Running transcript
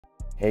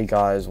Hey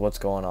guys, what's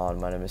going on?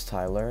 My name is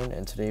Tyler,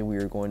 and today we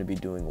are going to be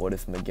doing what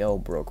if Miguel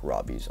broke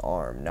Robbie's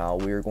arm. Now,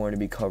 we are going to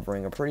be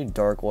covering a pretty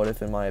dark what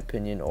if in my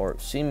opinion, or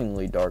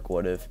seemingly dark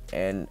what if,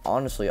 and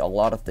honestly, a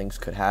lot of things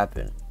could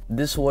happen.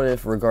 This what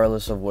if,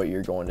 regardless of what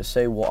you're going to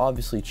say, will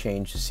obviously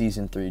change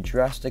Season 3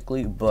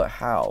 drastically, but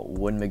how?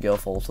 When Miguel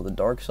falls to the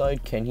dark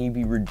side, can he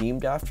be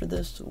redeemed after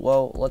this?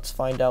 Well, let's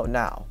find out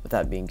now. With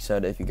that being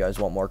said, if you guys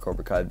want more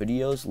Cobra Kai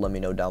videos, let me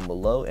know down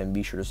below, and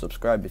be sure to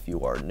subscribe if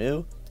you are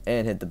new,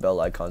 and hit the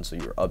bell icon so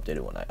you're updated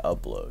when I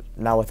upload.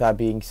 Now, with that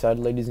being said,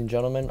 ladies and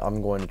gentlemen,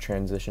 I'm going to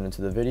transition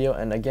into the video,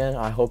 and again,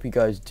 I hope you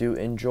guys do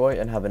enjoy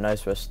and have a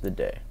nice rest of the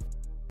day.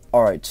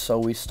 Alright, so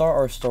we start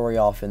our story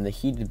off in the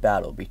heated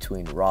battle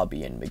between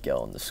Robbie and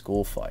Miguel in the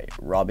school fight.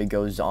 Robbie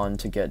goes on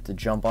to get the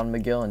jump on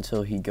Miguel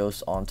until he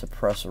goes on to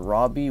press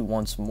Robbie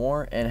once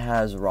more and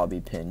has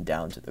Robbie pinned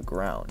down to the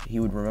ground. He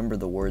would remember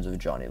the words of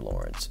Johnny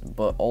Lawrence,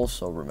 but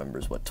also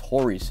remembers what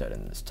Tori said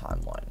in this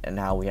timeline and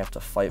how we have to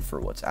fight for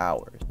what's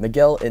ours.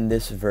 Miguel in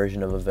this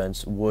version of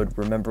events would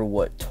remember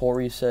what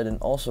Tori said and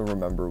also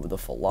remember the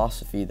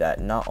philosophy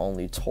that not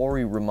only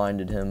Tori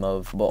reminded him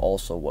of, but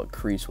also what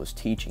Kreese was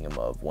teaching him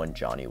of when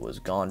Johnny was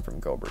gone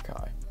from Cobra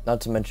Kai. Not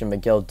to mention,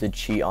 Miguel did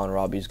cheat on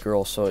Robbie's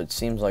girl, so it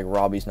seems like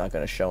Robbie's not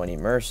going to show any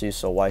mercy,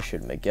 so why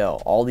should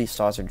Miguel? All these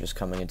thoughts are just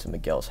coming into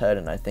Miguel's head,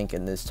 and I think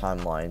in this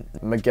timeline,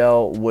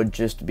 Miguel would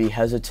just be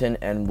hesitant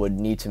and would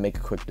need to make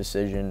a quick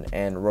decision,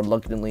 and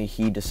reluctantly,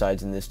 he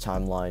decides in this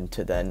timeline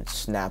to then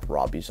snap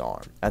Robbie's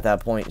arm. At that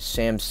point,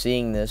 Sam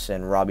seeing this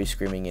and Robbie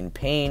screaming in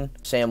pain,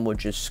 Sam would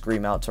just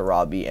scream out to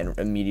Robbie and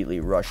immediately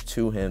rush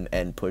to him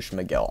and push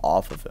Miguel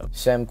off of him.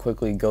 Sam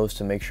quickly goes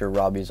to make sure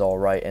Robbie's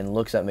alright and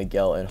looks at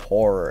Miguel in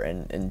horror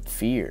and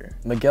fear.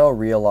 Miguel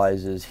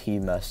realizes he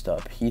messed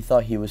up. He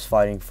thought he was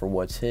fighting for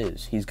what's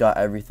his. He's got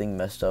everything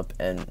messed up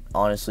and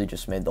honestly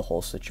just made the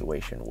whole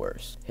situation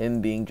worse. Him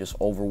being just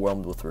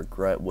overwhelmed with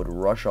regret would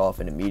rush off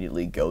and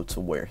immediately go to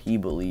where he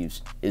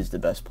believes is the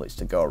best place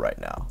to go right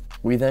now.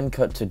 We then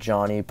cut to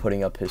Johnny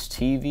putting up his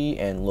TV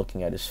and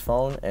looking at his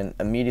phone, and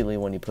immediately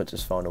when he puts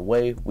his phone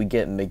away, we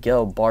get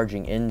Miguel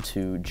barging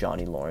into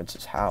Johnny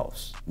Lawrence's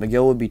house.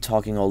 Miguel would be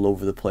talking all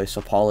over the place,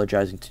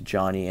 apologizing to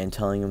Johnny and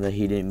telling him that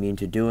he didn't mean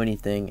to do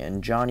anything,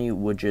 and Johnny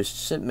would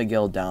just sit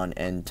Miguel down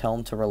and tell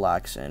him to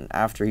relax, and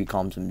after he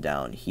calms him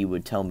down, he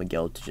would tell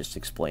Miguel to just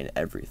explain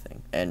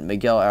everything. And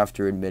Miguel,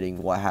 after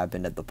admitting what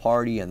happened at the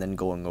party and then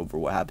going over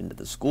what happened at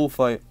the school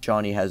fight,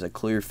 Johnny has a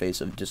clear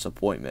face of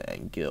disappointment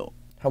and guilt.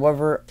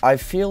 However, I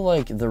feel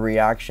like the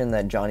reaction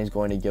that Johnny's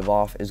going to give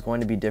off is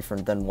going to be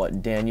different than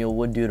what Daniel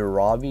would do to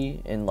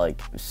Robbie, and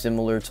like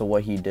similar to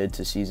what he did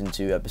to Season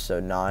 2,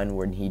 Episode 9,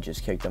 when he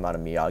just kicked him out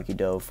of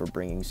Miyagi-Do for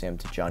bringing Sam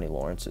to Johnny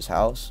Lawrence's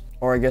house.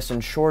 Or I guess in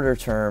shorter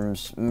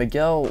terms,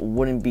 Miguel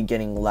wouldn't be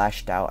getting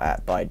lashed out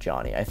at by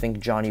Johnny. I think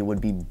Johnny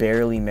would be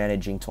barely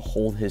managing to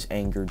hold his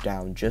anger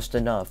down just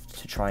enough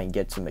to try and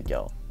get to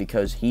Miguel,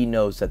 because he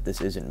knows that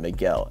this isn't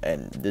Miguel,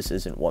 and this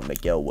isn't what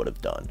Miguel would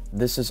have done.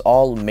 This is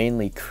all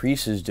mainly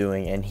Kreese's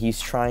doing, and he's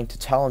trying to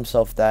tell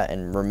himself that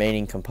and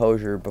remaining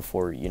composure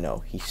before, you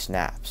know, he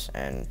snaps.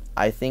 And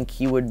I think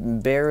he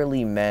would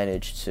barely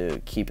manage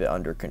to keep it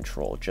under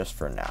control just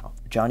for now.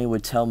 Johnny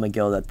would tell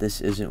Miguel that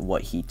this isn't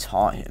what he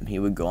taught him. He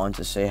would go on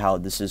to say how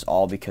this is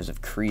all because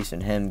of Kreese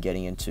and him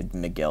getting into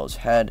Miguel's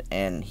head,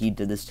 and he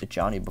did this to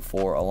Johnny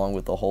before, along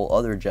with a whole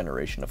other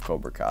generation of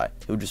Cobra Kai,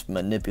 who would just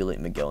manipulate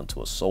Miguel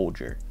into a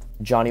soldier.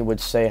 Johnny would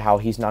say how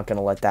he's not going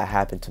to let that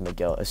happen to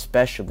Miguel,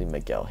 especially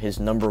Miguel, his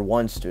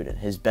 #1 student,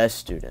 his best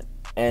student.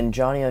 And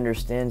Johnny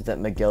understands that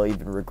Miguel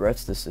even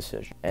regrets this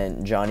decision.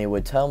 And Johnny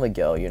would tell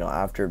Miguel, you know,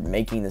 after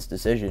making this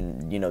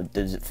decision, you know,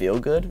 does it feel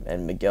good?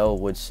 And Miguel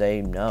would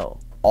say no.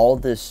 All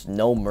this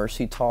no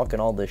mercy talk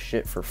and all this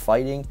shit for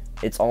fighting,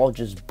 it's all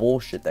just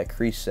bullshit that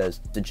Kreese says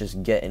to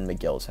just get in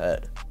Miguel's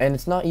head. And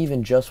it's not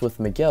even just with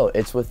Miguel,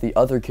 it's with the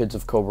other kids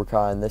of Cobra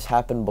Kai, and this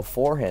happened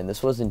beforehand.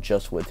 This wasn't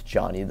just with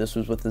Johnny, this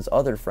was with his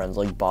other friends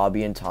like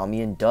Bobby and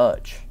Tommy and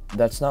Dutch.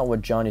 That's not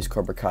what Johnny's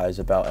Cobra Kai is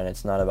about, and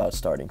it's not about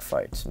starting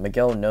fights.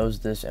 Miguel knows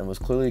this and was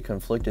clearly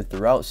conflicted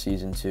throughout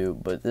Season 2,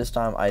 but this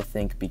time I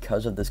think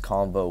because of this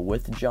combo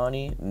with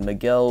Johnny,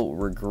 Miguel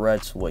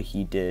regrets what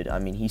he did. I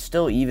mean, he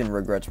still even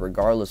regrets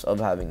regardless of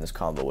having this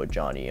combo with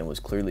Johnny and was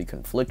clearly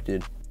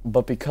conflicted.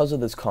 But because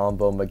of this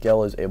combo,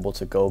 Miguel is able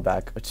to go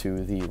back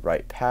to the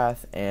right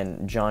path,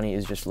 and Johnny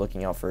is just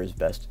looking out for his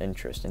best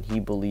interest, and he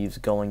believes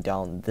going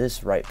down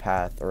this right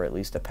path, or at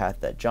least a path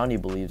that Johnny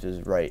believes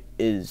is right,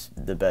 is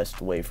the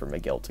best way for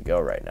Miguel to go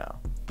right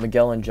now.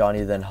 Miguel and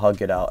Johnny then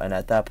hug it out, and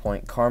at that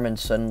point, Carmen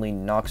suddenly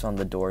knocks on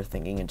the door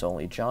thinking it's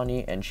only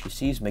Johnny, and she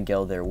sees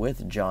Miguel there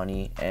with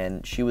Johnny,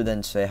 and she would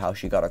then say how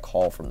she got a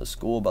call from the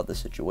school about the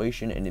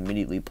situation and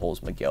immediately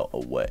pulls Miguel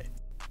away.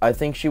 I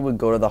think she would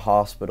go to the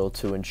hospital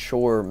to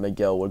ensure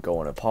Miguel would go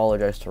and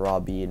apologize to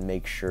Robbie and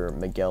make sure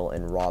Miguel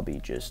and Robbie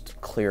just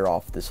clear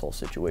off this whole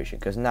situation,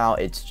 because now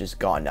it's just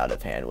gotten out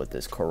of hand with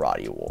this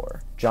karate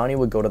war. Johnny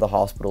would go to the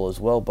hospital as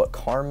well, but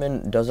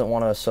Carmen doesn't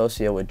want to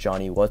associate with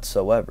Johnny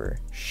whatsoever.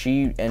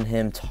 She and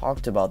him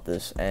talked about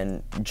this,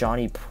 and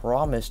Johnny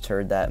promised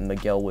her that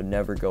Miguel would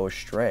never go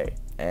astray.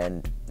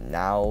 and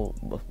now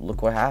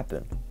look what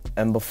happened.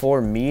 And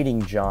before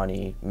meeting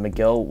Johnny,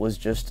 Miguel was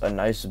just a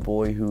nice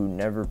boy who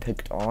never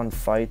picked on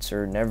fights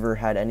or never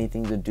had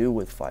anything to do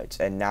with fights.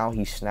 And now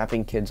he's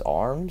snapping kids'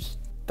 arms?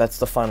 That's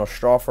the final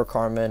straw for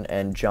Carmen,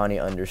 and Johnny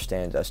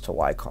understands as to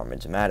why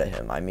Carmen's mad at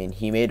him. I mean,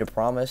 he made a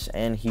promise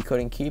and he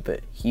couldn't keep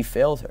it. He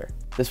failed her.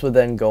 This would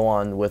then go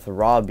on with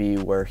Robbie,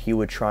 where he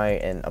would try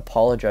and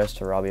apologize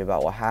to Robbie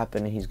about what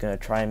happened, and he's going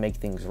to try and make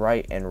things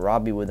right. And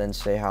Robbie would then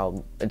say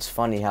how it's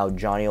funny how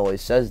Johnny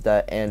always says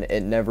that and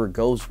it never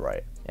goes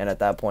right. And at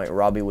that point,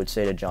 Robbie would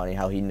say to Johnny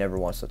how he never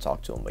wants to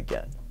talk to him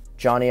again.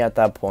 Johnny at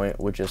that point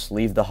would just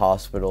leave the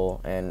hospital,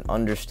 and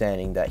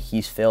understanding that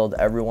he's failed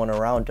everyone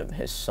around him,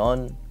 his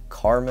son,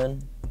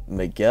 Carmen,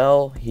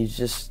 Miguel, he's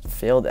just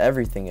failed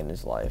everything in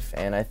his life.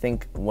 And I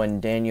think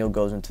when Daniel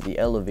goes into the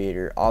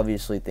elevator,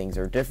 obviously things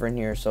are different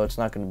here, so it's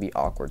not going to be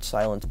awkward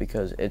silence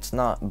because it's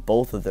not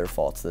both of their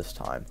faults this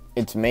time.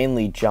 It's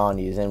mainly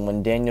Johnny's, and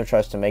when Daniel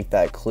tries to make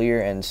that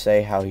clear and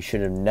say how he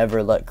should have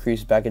never let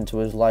Kreese back into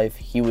his life,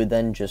 he would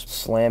then just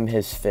slam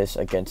his fist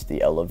against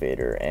the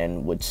elevator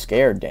and would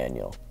scare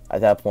Daniel. At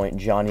that point,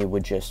 Johnny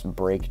would just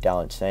break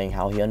down, saying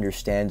how he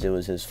understands it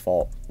was his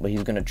fault, but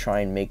he's going to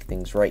try and make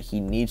things right. He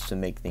needs to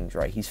make things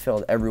right. He's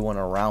failed everyone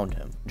around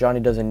him.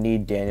 Johnny doesn't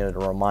need Daniel to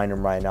remind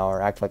him right now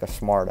or act like a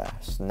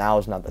smartass. Now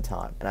is not the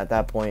time. And at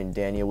that point,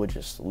 Daniel would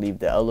just leave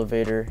the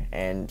elevator,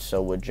 and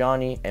so would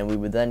Johnny, and we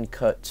would then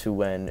cut to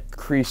when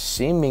Kreese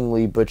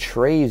seemingly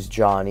betrays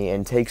Johnny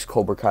and takes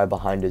Cobra Kai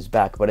behind his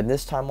back. But in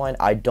this timeline,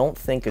 I don't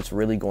think it's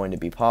really going to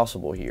be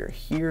possible here.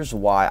 Here's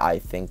why I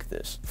think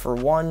this. For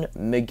one,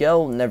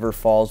 Miguel never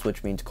falls,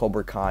 which means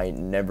Cobra Kai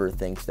never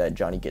thinks that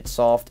Johnny gets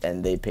soft,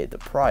 and they paid the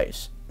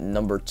price.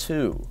 Number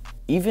two,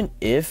 even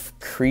if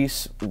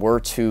Kreese were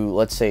to,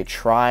 let's say,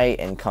 try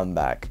and come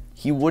back,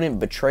 he wouldn't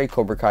betray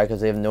Cobra Kai because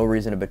they have no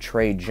reason to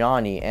betray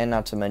Johnny. And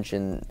not to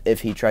mention,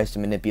 if he tries to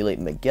manipulate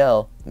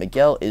Miguel,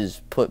 Miguel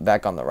is put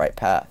back on the right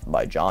path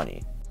by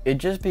Johnny. It'd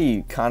just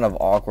be kind of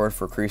awkward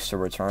for Kreese to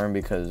return,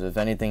 because if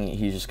anything,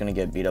 he's just going to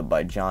get beat up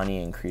by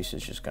Johnny, and Kreese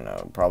is just going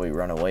to probably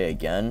run away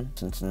again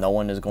since no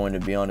one is going to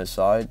be on his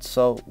side.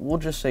 So we'll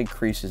just say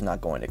Kreese is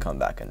not going to come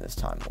back in this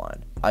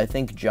timeline. I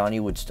think Johnny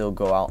would still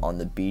go out on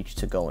the beach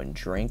to go and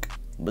drink,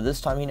 but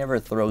this time he never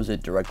throws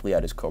it directly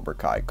at his Cobra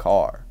Kai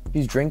car.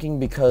 He's drinking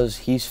because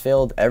he's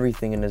failed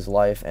everything in his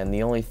life, and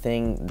the only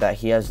thing that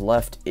he has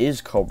left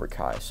is Cobra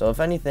Kai. So if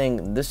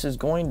anything, this is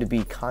going to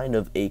be kind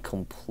of a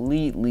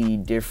completely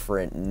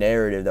different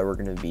narrative that we're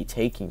going to be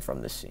taking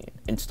from this scene.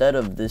 Instead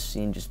of this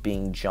scene just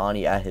being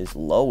Johnny at his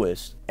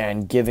lowest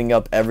and giving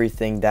up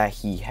everything that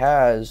he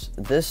has,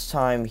 this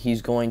time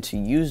he's going to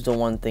use the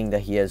one thing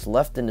that he has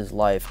left in his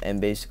life and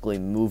basically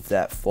move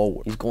that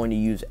forward. He's going to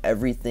use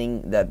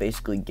everything that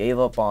basically gave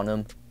up on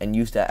him and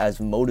use that as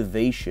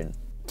motivation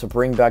to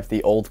bring back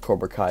the old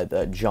Cobra Kai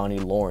that Johnny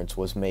Lawrence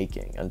was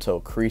making until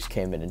Kreese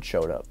came in and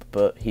showed up.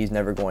 But he's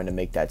never going to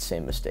make that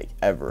same mistake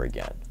ever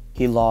again.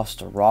 He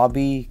lost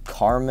Robbie,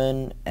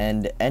 Carmen,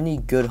 and any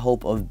good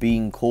hope of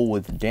being cool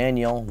with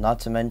Daniel, not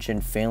to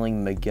mention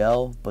failing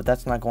Miguel, but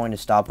that's not going to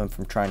stop him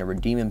from trying to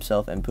redeem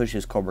himself and push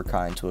his Cobra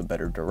Kai into a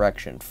better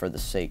direction for the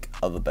sake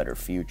of a better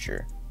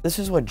future. This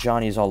is what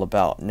Johnny's all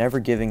about, never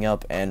giving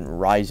up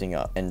and rising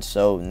up. And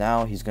so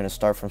now he's going to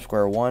start from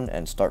square one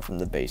and start from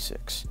the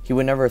basics. He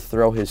would never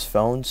throw his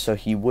phone, so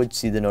he would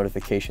see the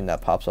notification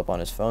that pops up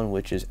on his phone,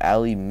 which is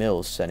Ali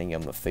Mills sending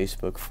him a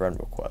Facebook friend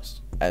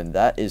request. And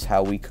that is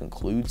how we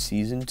conclude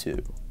Season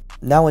 2.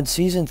 Now in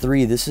Season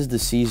 3, this is the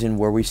season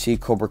where we see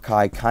Cobra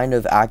Kai kind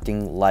of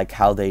acting like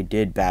how they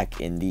did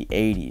back in the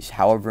 80s.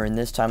 However, in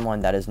this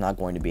timeline, that is not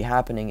going to be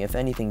happening. If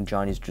anything,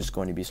 Johnny's just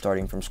going to be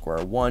starting from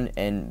square one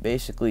and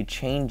basically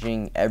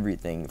changing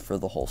everything for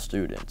the whole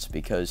students,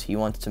 because he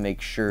wants to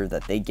make sure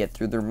that they get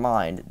through their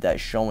mind that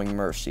showing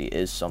mercy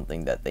is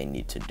something that they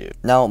need to do.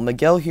 Now,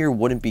 Miguel here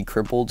wouldn't be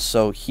crippled,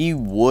 so he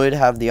would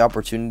have the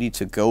opportunity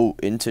to go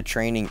into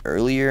training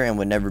earlier and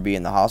would never be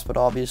in the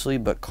hospital, obviously,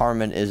 but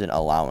Carmen isn't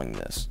allowing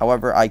this.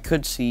 However, I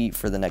could see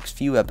for the next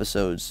few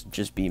episodes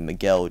just be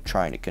Miguel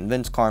trying to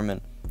convince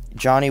Carmen.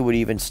 Johnny would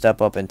even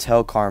step up and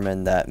tell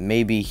Carmen that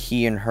maybe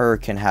he and her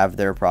can have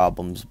their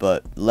problems,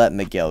 but let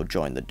Miguel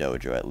join the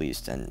dojo at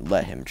least and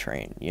let him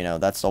train. You know,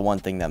 that's the one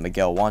thing that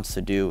Miguel wants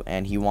to do,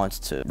 and he wants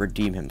to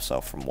redeem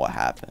himself from what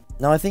happened.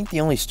 Now, I think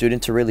the only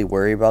student to really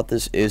worry about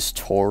this is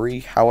Tori.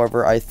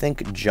 However, I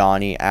think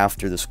Johnny,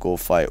 after the school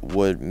fight,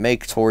 would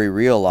make Tori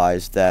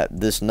realize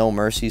that this no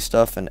mercy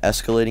stuff and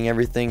escalating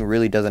everything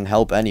really doesn't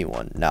help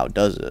anyone, now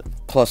does it?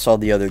 Plus, all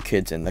the other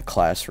kids in the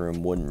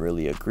classroom wouldn't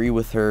really agree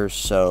with her,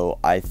 so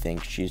I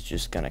think she's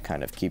just gonna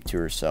kind of keep to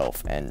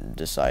herself and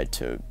decide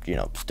to, you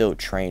know, still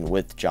train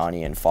with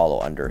Johnny and follow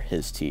under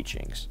his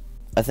teachings.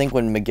 I think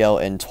when Miguel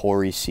and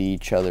Tori see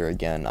each other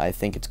again, I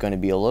think it's going to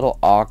be a little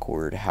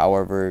awkward.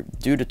 However,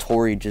 due to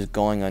Tori just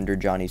going under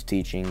Johnny's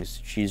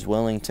teachings, she's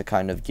willing to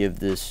kind of give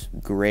this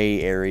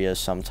gray area,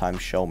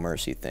 sometimes show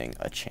mercy thing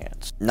a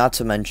chance. Not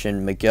to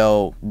mention,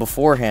 Miguel,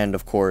 beforehand,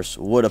 of course,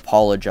 would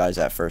apologize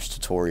at first to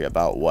Tori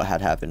about what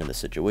had happened in the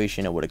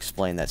situation and would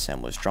explain that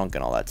Sam was drunk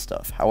and all that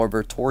stuff.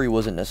 However, Tori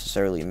wasn't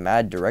necessarily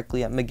mad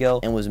directly at Miguel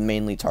and was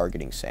mainly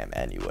targeting Sam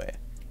anyway.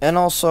 And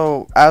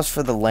also, as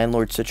for the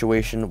landlord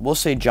situation, we'll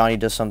say Johnny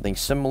does something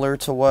similar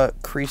to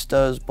what Kreese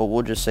does, but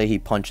we'll just say he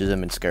punches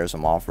him and scares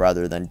him off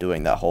rather than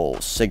doing that whole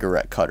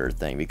cigarette cutter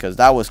thing, because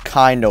that was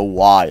kinda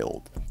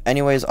wild.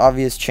 Anyways,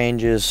 obvious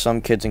changes. Some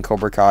kids in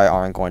Cobra Kai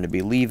aren't going to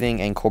be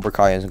leaving, and Cobra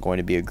Kai isn't going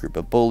to be a group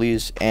of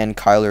bullies, and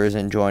Kyler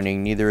isn't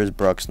joining, neither is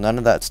Brooks. None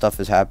of that stuff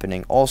is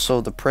happening. Also,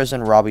 the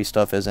prison Robbie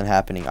stuff isn't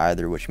happening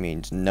either, which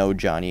means no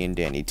Johnny and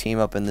Danny team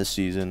up in this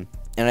season.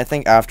 And I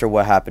think after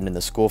what happened in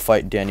the school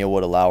fight, Daniel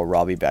would allow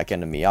Robbie back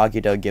into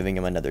Miyagi-Do, giving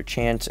him another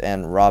chance,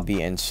 and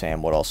Robbie and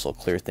Sam would also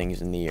clear things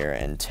in the air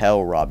and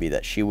tell Robbie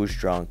that she was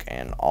drunk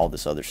and all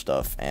this other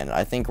stuff. And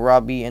I think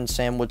Robbie and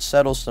Sam would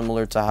settle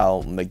similar to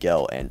how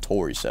Miguel and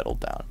Tori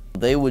settled down.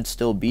 They would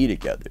still be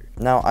together.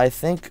 Now, I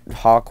think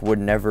Hawk would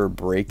never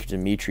break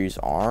Dimitri's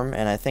arm,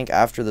 and I think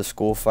after the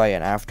school fight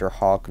and after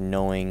Hawk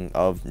knowing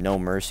of No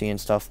Mercy and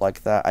stuff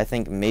like that, I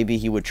think maybe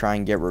he would try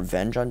and get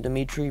revenge on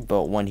Dimitri,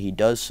 but when he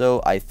does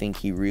so, I think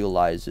he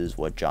realizes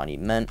what Johnny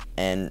meant,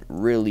 and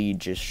really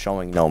just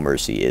showing No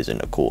Mercy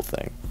isn't a cool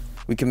thing.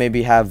 We can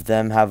maybe have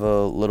them have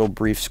a little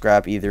brief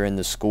scrap either in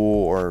the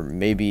school or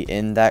maybe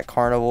in that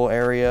carnival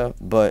area,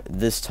 but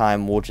this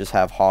time we'll just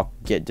have Hawk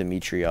get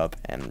Dimitri up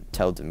and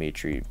tell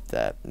Dimitri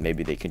that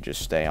maybe they can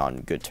just stay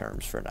on good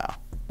terms for now.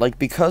 Like,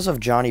 because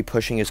of Johnny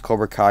pushing his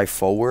Cobra Kai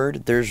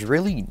forward, there's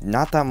really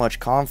not that much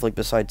conflict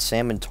besides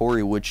Sam and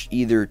Tori, which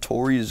either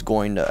Tori is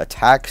going to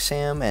attack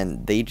Sam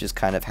and they just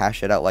kind of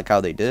hash it out like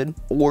how they did,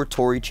 or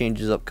Tori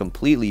changes up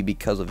completely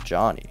because of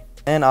Johnny.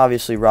 And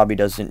obviously Robbie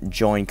doesn't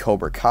join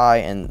Cobra Kai,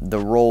 and the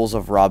roles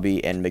of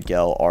Robbie and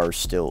Miguel are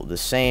still the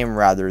same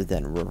rather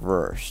than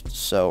reversed.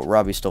 So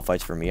Robbie still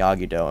fights for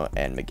Miyagi-Do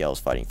and Miguel's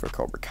fighting for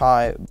Cobra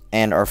Kai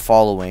and are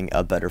following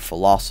a better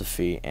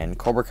philosophy, and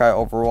Cobra Kai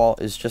overall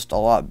is just a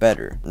lot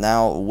better.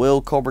 Now,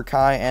 will Cobra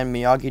Kai and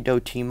Miyagi-Do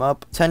team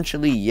up?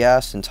 Potentially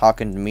yes, and Hawk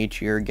and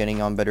Dimitri are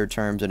getting on better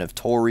terms, and if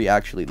Tori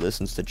actually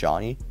listens to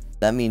Johnny,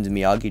 that means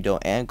Miyagi-Do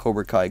and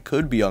Cobra Kai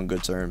could be on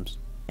good terms.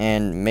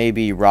 And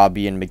maybe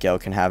Robbie and Miguel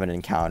can have an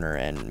encounter,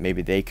 and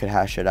maybe they could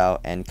hash it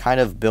out and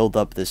kind of build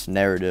up this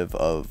narrative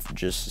of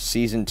just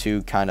season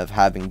 2 kind of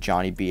having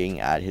Johnny being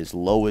at his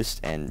lowest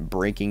and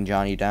breaking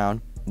Johnny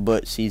down,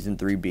 but season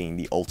 3 being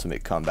the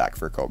ultimate comeback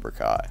for Cobra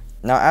Kai.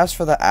 Now, as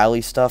for the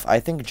Alley stuff,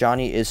 I think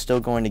Johnny is still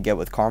going to get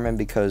with Carmen,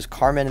 because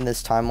Carmen in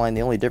this timeline,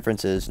 the only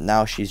difference is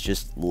now she's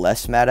just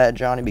less mad at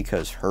Johnny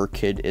because her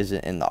kid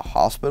isn't in the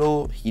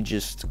hospital. He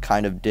just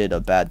kind of did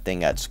a bad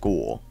thing at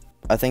school.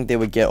 I think they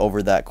would get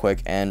over that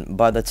quick, and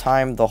by the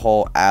time the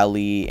whole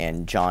Allie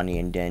and Johnny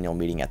and Daniel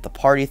meeting at the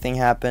party thing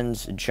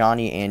happens,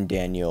 Johnny and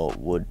Daniel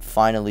would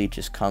finally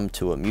just come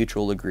to a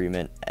mutual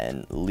agreement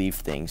and leave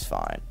things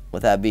fine.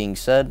 With that being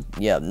said,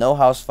 yeah, no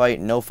house fight,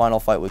 no final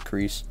fight with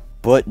Kreese,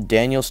 but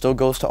Daniel still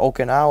goes to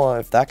Okinawa,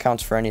 if that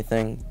counts for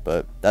anything.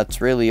 But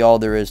that's really all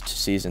there is to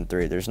season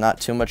 3. There's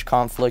not too much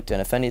conflict, and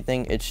if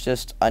anything, it's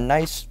just a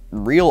nice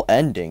real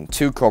ending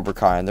to Cobra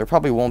Kai, and there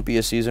probably won't be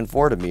a season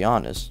 4, to be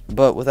honest.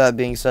 But with that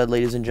being said,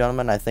 ladies and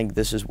gentlemen, I think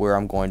this is where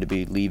I'm going to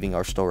be leaving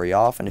our story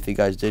off, and if you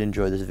guys did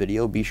enjoy this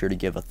video, be sure to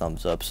give a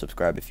thumbs up,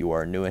 subscribe if you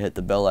are new, and hit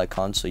the bell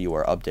icon so you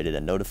are updated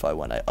and notified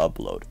when I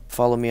upload.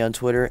 Follow me on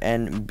Twitter,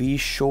 and be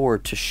sure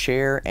to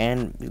share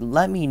and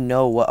let me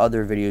know what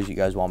other videos you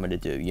guys want me to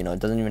do. You know,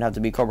 it doesn't even have to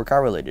be Cobra Kai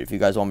related. If you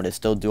guys want me to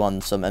still do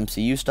on some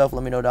MCU stuff,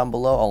 let me know down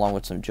below, along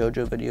with some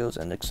JoJo videos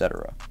and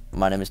etc.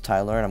 My name is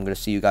Tyler, and I'm going to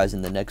see you guys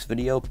in the next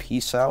video.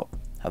 Peace out.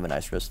 Have a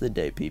nice rest of the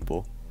day,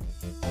 people.